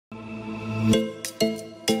Welcome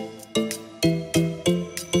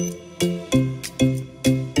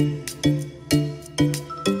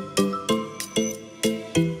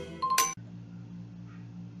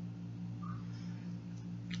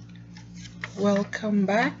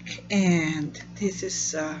back, and this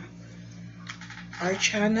is our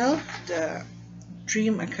channel, the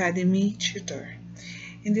Dream Academie Tutor.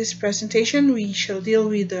 In this presentation, we shall deal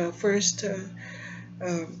with the first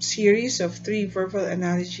series of 3 verbal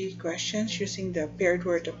analogy questions using the paired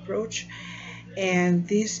word approach, and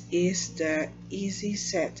this is the easy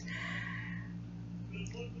set.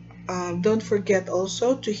 Don't forget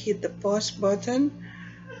also to hit the pause button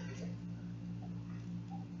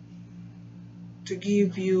to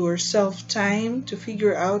give yourself time to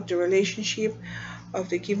figure out the relationship of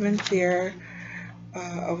the given pair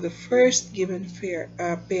of the first given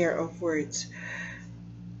pair of words.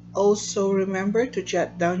 Also remember to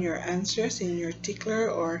jot down your answers in your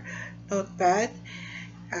tickler or notepad,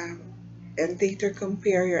 and later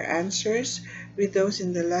compare your answers with those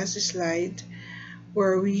in the last slide,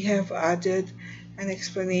 where we have added an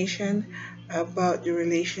explanation about the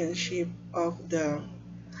relationship of the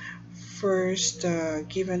first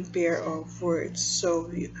given pair of words.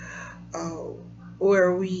 So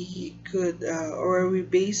where we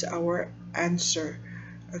base our answer.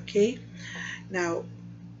 Okay, now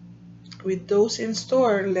with those in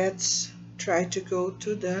store, let's try to go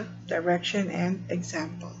to the direction and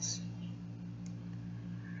examples.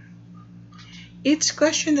 Each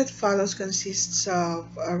question that follows consists of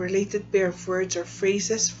a related pair of words or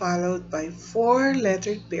phrases followed by 4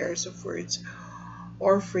 lettered pairs of words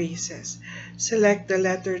or phrases. Select the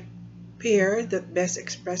lettered pair that best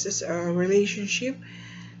expresses a relationship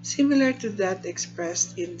similar to that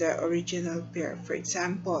expressed in the original pair. For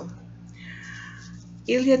example,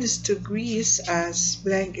 Iliad is to Greece as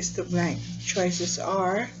blank is to blank. Choices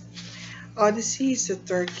are Odyssey is to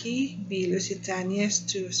Turkey, B. Lusitania is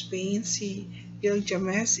to Spain, C.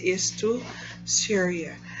 Gilgamesh is to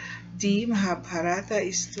Syria, D. Mahabharata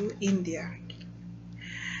is to India.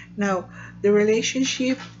 Now, the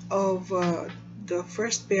relationship of the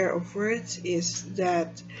first pair of words is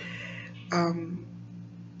that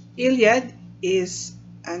Iliad is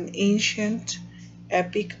an ancient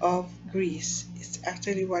epic of Greece. It's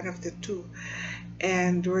actually one of the two.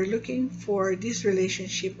 And we're looking for this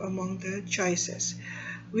relationship among the choices,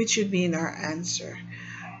 which should be in our answer.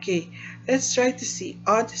 Okay, let's try to see.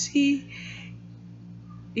 Odyssey,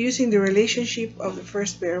 using the relationship of the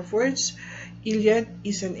first pair of words, Iliad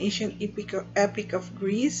is an ancient epic of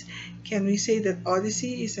Greece. Can we say that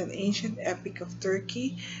Odyssey is an ancient epic of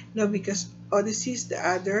Turkey? No, because Odyssey is the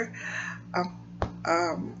other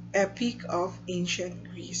epic of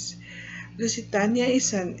ancient Greece. Lusitania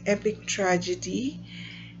is an epic tragedy,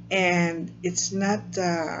 and it's not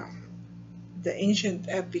the ancient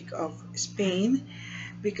epic of Spain,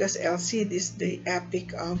 because El Cid is the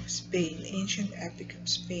epic of Spain, ancient epic of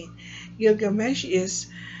Spain. Gilgamesh is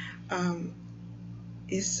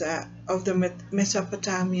of the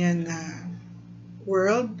Mesopotamian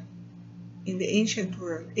world, in the ancient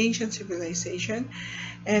world, ancient civilization,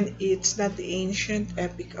 and it's not the ancient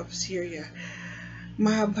epic of Syria.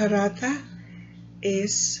 Mahabharata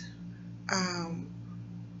is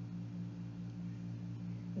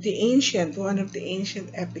one of the ancient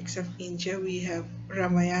epics of India. We have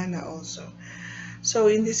Ramayana also. So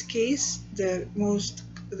in this case, the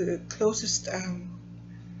closest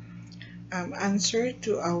answer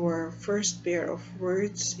to our first pair of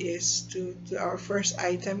words is to our first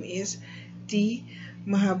item is D.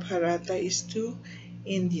 Mahabharata is to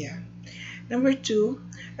India. Number 2,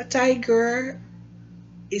 a tiger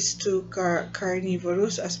is to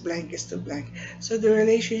carnivorous as blank is to blank. So the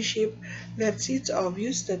relationship, it's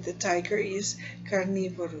obvious that the tiger is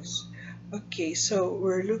carnivorous. Okay, so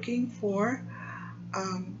we're looking for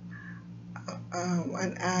an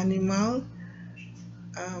animal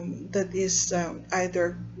that is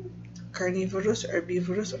either carnivorous,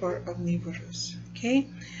 herbivorous, or omnivorous. Okay,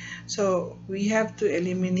 so we have to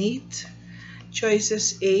eliminate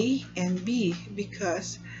choices A and B,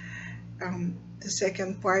 because the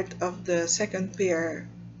second part of the second pair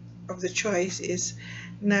of the choice is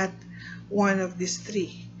not one of these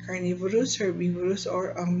 3, carnivorous, herbivorous,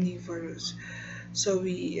 or omnivorous. So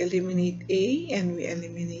we eliminate A and we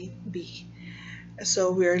eliminate B.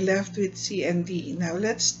 So we're left with C and D. Now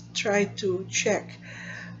let's try to check.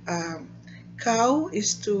 Cow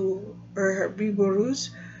is to herbivorous,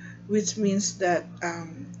 which means that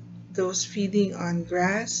those feeding on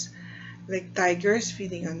grass, like tigers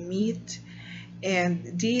feeding on meat.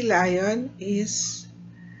 And D, lion, is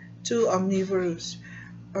to omnivorous.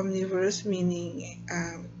 Omnivorous meaning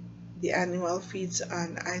the animal feeds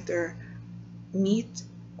on either meat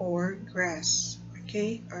or grass,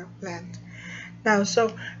 okay, or plant. Now,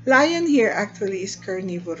 so lion here actually is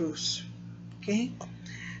carnivorous, okay?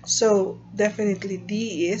 So definitely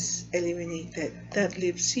D is eliminated. That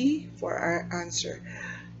leaves C for our answer.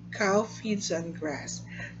 Cow feeds on grass.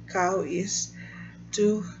 Cow is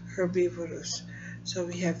too herbivorous. So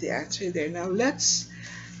we have the answer there. Now let's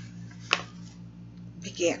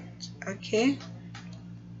begin, okay?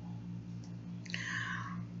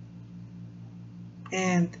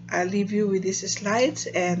 And I'll leave you with these slides,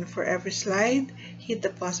 and for every slide hit the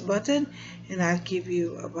pause button, and I'll give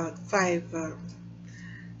you about 5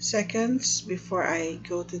 seconds before I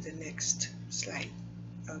go to the next slide.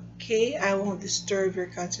 Okay, I won't disturb your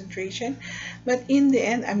concentration, but in the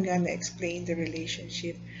end I'm gonna explain the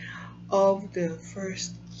relationship of the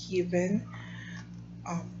first given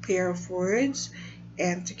pair of words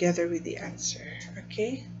and together with the answer.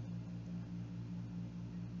 Okay.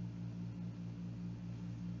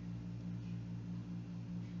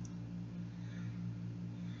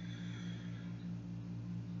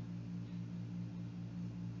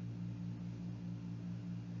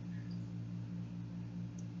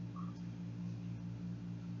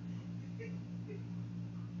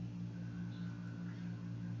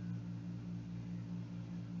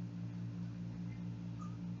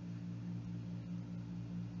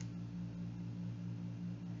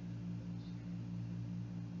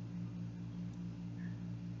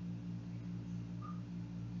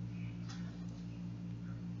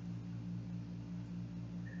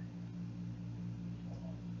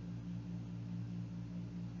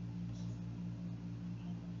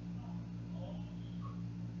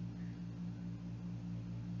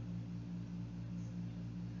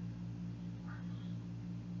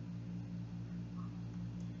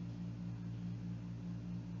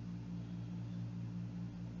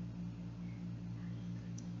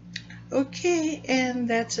 Okay, and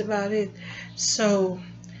that's about it. So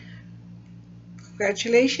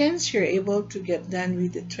congratulations, you're able to get done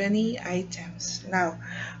with the 20 items. Now,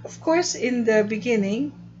 of course, in the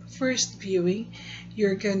beginning, first viewing,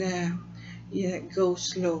 you're gonna go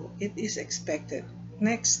slow. It is expected.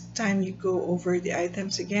 Next time you go over the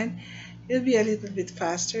items again, it'll be a little bit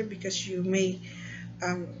faster because you may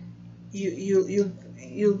um,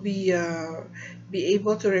 you'll be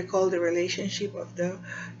able to recall the relationship of the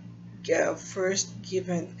first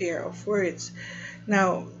given pair of words.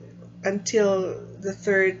 Now, until the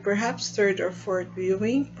third, perhaps third or fourth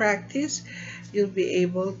viewing practice, you'll be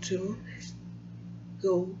able to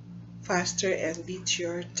go faster and beat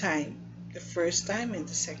your time the first time and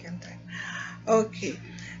the second time. Okay,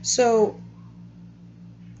 so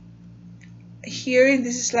here in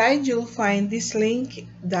this slide, you'll find this link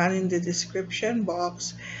down in the description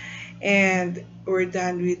box. And we're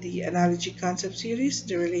done with the analogy concept series,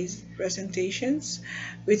 the related presentations,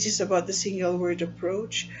 which is about the single word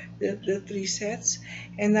approach, the 3 sets.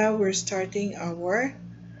 And now we're starting our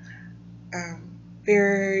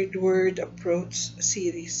paired word approach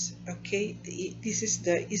series. Okay, this is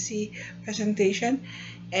the easy presentation,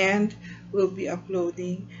 and we'll be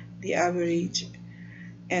uploading the average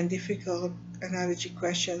and difficult analogy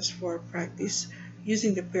questions for practice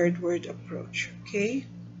using the paired word approach. Okay.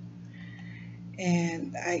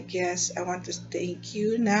 And I guess I want to thank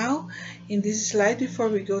you now in this slide before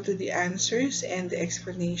we go to the answers and the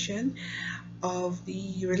explanation of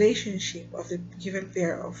the relationship of the given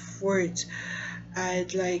pair of words.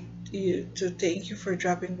 I'd like to thank you for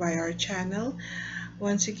dropping by our channel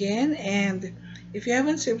once again, and if you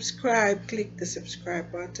haven't subscribed, click the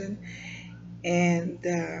subscribe button, and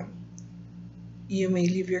you may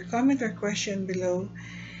leave your comment or question below,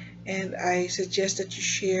 and I suggest that you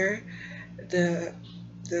share the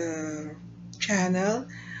channel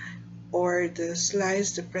or the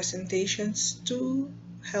slides, the presentations, to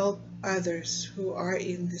help others who are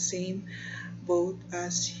in the same boat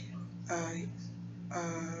as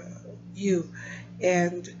you.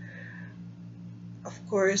 And of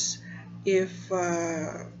course, if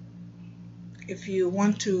you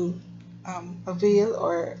want to avail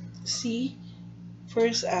or see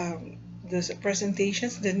first the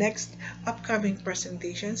presentations, the next upcoming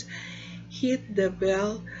presentations, hit the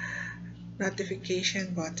bell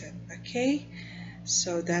notification button. Okay,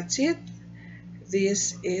 so that's it.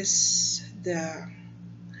 This is the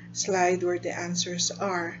slide where the answers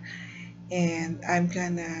are, and I'm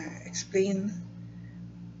gonna explain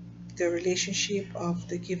the relationship of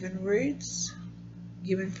the given words,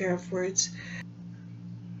 given pair of words.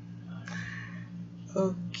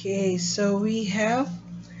 Okay, so we have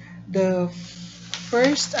the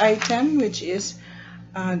first item, which is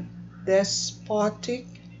despotic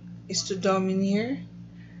is to domineer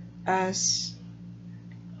as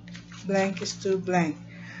blank is to blank.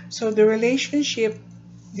 So the relationship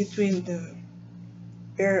between the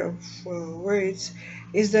pair of words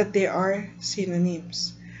is that they are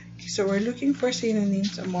synonyms. So we're looking for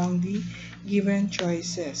synonyms among the given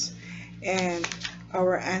choices. And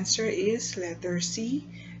our answer is letter C.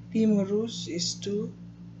 Timorous is to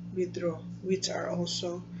withdraw, which are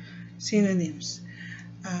also synonyms.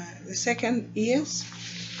 The second is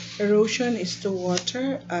erosion is to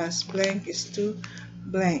water as blank is to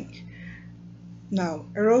blank. Now,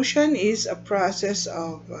 erosion is a process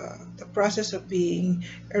of the process of being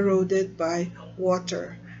eroded by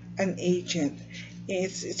water, an agent.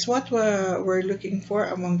 It's what we're looking for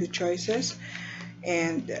among the choices,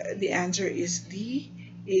 and the answer is D.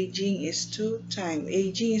 Aging is to time.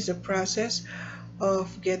 Aging is a process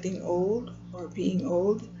of getting old or being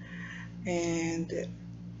old, and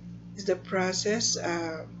is the process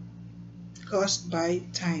caused by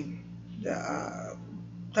time. The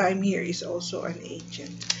time here is also an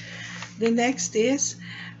agent. The next is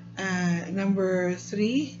number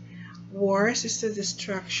 3. Wars is to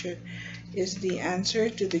destruction. Is the answer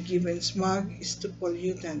to the given. Smog is to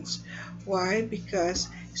pollutants. Why? Because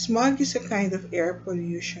smog is a kind of air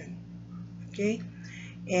pollution. Okay,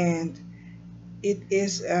 and it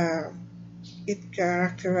is it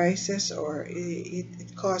characterizes or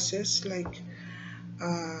it causes like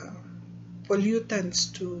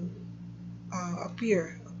pollutants to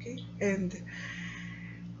appear. Okay, and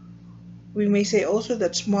we may say also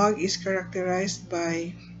that smog is characterized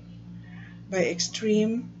by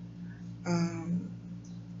extreme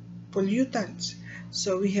pollutants.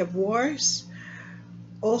 So we have wars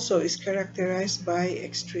also is characterized by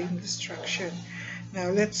extreme destruction. Now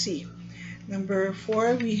let's see. Number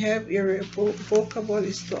 4, we have irrevocable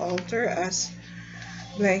is to alter as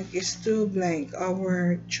blank is to blank.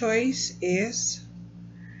 Our choice is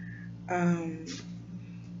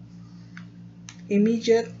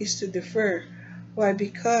immediate is to defer. Why?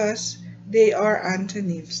 Because they are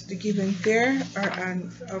antonyms. The given pair are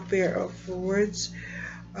a pair of words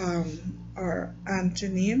are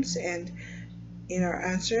antonyms, and in our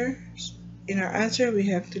answer we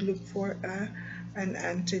have to look for an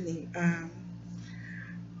antonym.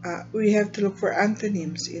 We have to look for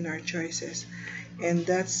antonyms in our choices, and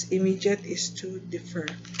that's immediate is to defer.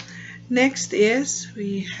 Next is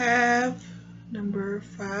we have number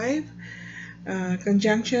 5.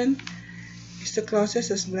 Conjunction is the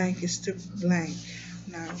clauses as blank is to blank.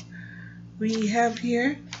 Now we have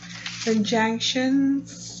here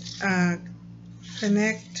conjunctions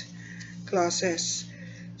connect clauses.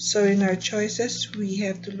 So in our choices we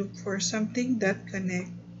have to look for something that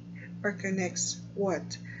connects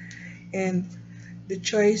what, and the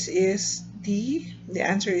choice is D. The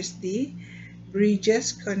answer is D.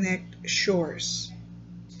 Bridges connect shores.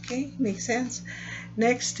 Okay, makes sense.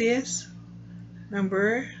 Next is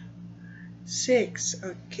number 6.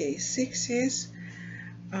 Okay, 6 is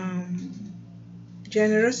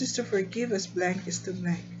generous is to forgive as blank is to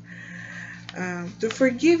blank. To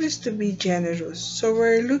forgive is to be generous. So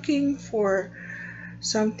we're looking for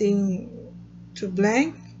something to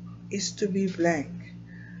blank is to be blank.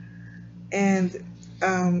 And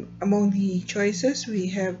among the choices, we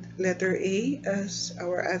have letter A as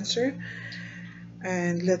our answer.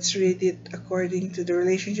 And let's read it according to the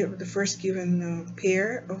relationship of the first given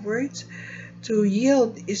pair of words. To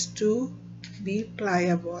yield is to be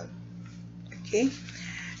pliable. Okay.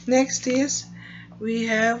 Next is we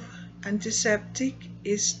have antiseptic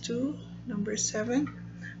is to number 7,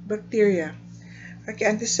 bacteria. Okay,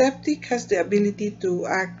 antiseptic has the ability to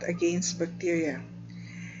act against bacteria.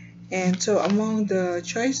 And so among the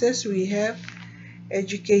choices we have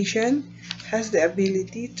education has the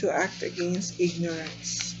ability to act against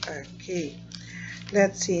ignorance. Okay,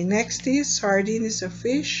 let's see. Next is sardine is a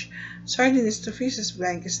fish. Sardine is to fish as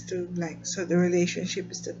blank is to blank. So the relationship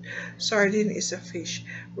is that sardine is a fish.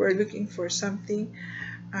 We're looking for something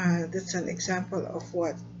that's an example of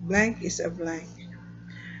what blank is a blank.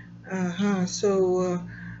 So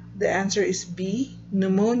the answer is B.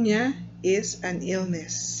 Pneumonia is an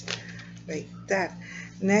illness, like that.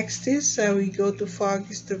 Next is we go to fog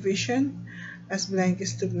is to vision as blank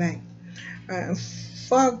is to blank.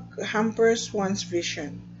 Fog hampers one's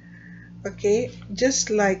vision. Okay,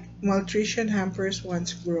 just like malnutrition hampers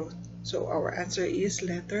one's growth. So our answer is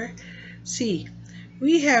letter C.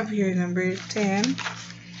 We have here number 10.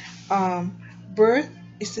 Birth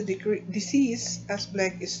is to disease as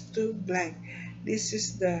blank is to blank. This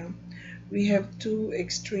is we have 2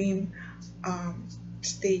 extreme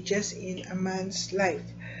stages in a man's life.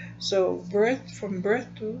 So from birth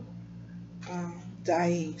to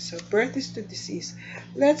dying. So birth is to disease.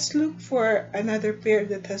 Let's look for another pair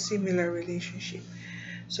that has similar relationship.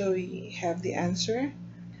 So we have the answer,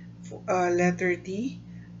 letter D.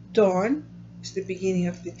 Dawn is the beginning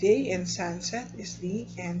of the day and sunset is the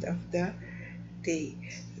end of the day.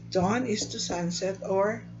 Dawn is to sunset,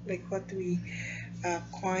 or like what we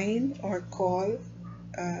coin or call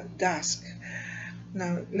dusk.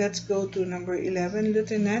 Now let's go to number 11.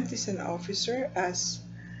 Lieutenant is an officer as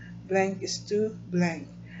blank is to blank.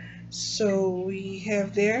 So we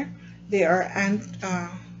have there, they are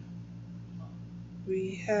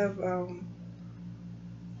we have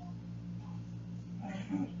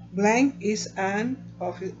blank is an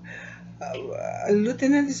officer. A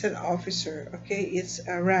lieutenant is an officer. Okay, it's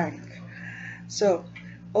a rank. So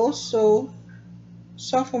also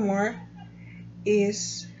sophomore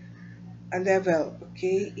is a level,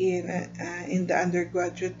 okay, in the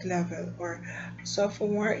undergraduate level, or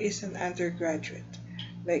sophomore is an undergraduate,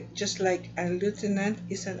 like just like a lieutenant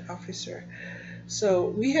is an officer. So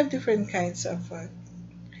we have different kinds of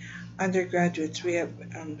undergraduates. We have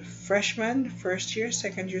freshmen, first year,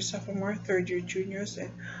 second year sophomore, third year juniors,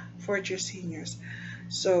 and fourth year seniors.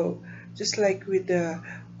 So just like with the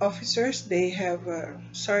officers, they have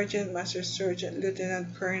sergeant, master sergeant,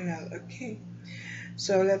 lieutenant, colonel. Okay,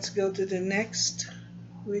 so let's go to the next,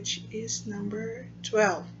 which is number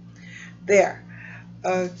 12. There.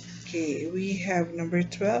 Okay, we have number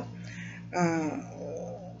 12.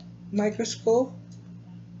 Microscope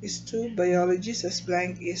is to biologist as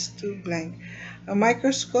blank is to blank. A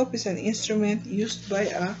microscope is an instrument used by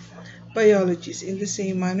a biologist. In the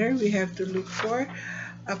same manner, we have to look for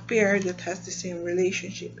a pair that has the same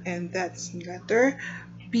relationship, and that's letter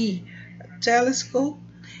B. A telescope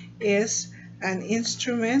is an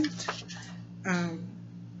instrument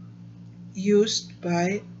used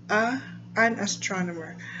by an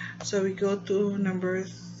astronomer. So we go to number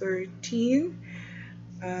 13.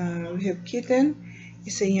 We have kitten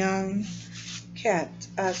is a young cat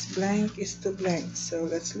as blank is to blank. So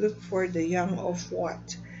let's look for the young of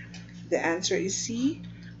what. The answer is C.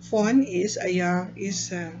 Fawn is a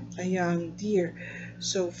young deer.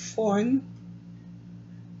 So fawn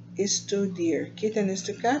is to deer. Kitten is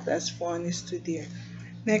to cat as fawn is to deer.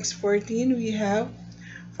 Next 14, we have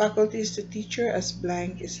faculty is to teacher as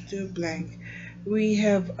blank is to blank. We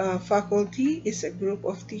have faculty is a group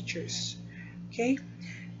of teachers. Okay,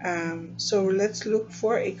 so let's look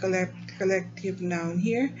for a collective noun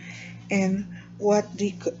here, and what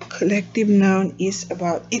the collective noun is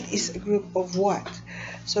about. It is a group of what?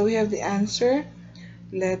 So we have the answer,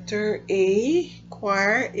 letter A.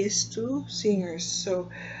 Choir is to singers. So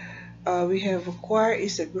we have a choir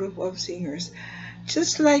is a group of singers.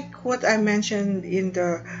 Just like what I mentioned in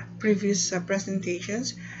the previous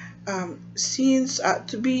presentations, since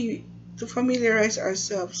to familiarize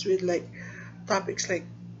ourselves with like topics like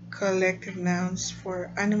collective nouns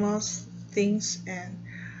for animals, things, and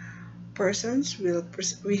persons,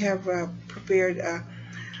 we have prepared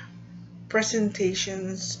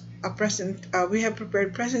presentations. We have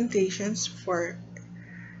prepared presentations for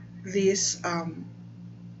these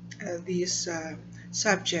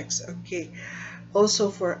subjects. Okay.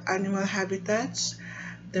 Also for animal habitats,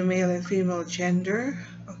 the male and female gender,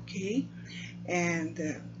 okay,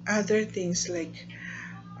 and other things like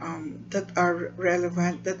that are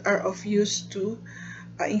relevant, that are of use to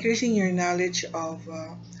increasing your knowledge of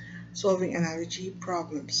solving analogy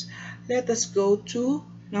problems. Let us go to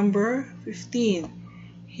number 15.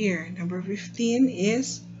 Here, number 15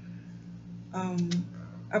 is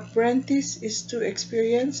apprentice is to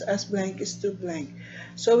experience as blank is to blank.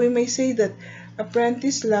 So we may say that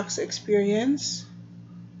apprentice lacks experience,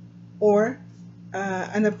 or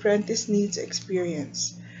an apprentice needs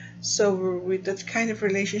experience. So with that kind of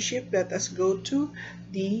relationship, let us go to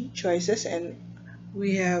the choices, and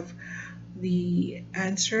we have the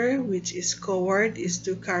answer, which is coward is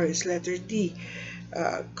to courage, letter D.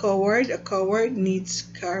 A coward needs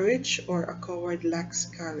courage, or a coward lacks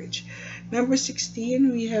courage. Number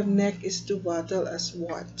 16, we have neck is to bottle as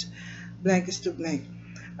what? Blank is to blank.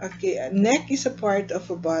 Okay, a neck is a part of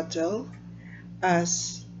a bottle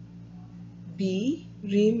as B.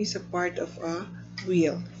 Rim is a part of a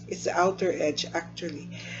wheel. It's the outer edge actually.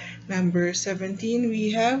 Number 17,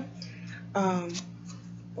 we have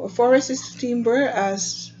forest is to timber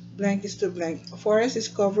as blank is to blank. A forest is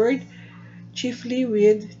covered chiefly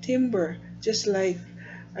with timber, just like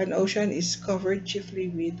an ocean is covered chiefly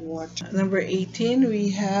with water. Number 18, we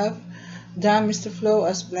have dam is to flow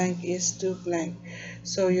as blank is to blank.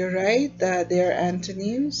 So you're right, they are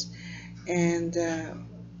antonyms, and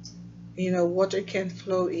water can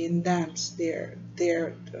flow in dams. They're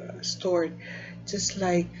stored Just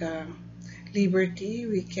like liberty,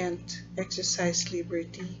 we can't exercise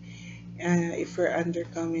liberty if we're under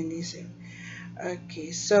communism.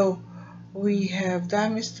 Okay, so we have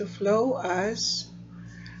time is to flow as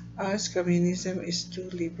communism is to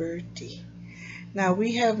liberty. Now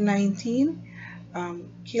we have 19.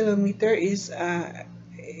 Kilometer is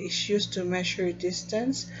used to measure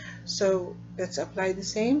distance, so let's apply the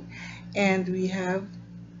same. And we have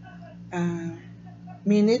uh,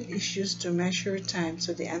 minute is used to measure time,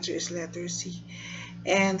 so the answer is letter C.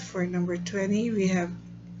 And for number 20, we have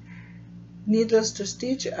needles to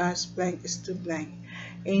stitch as blank is to blank.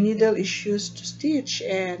 A needle is used to stitch,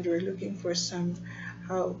 and we're looking for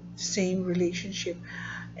somehow same relationship.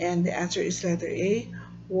 And the answer is letter A.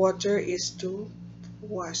 Water is to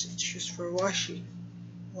wash. It's used for washing.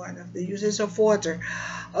 One of the uses of water.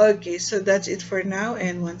 Okay, so that's it for now.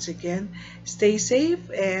 And once again, stay safe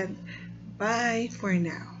and bye for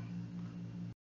now.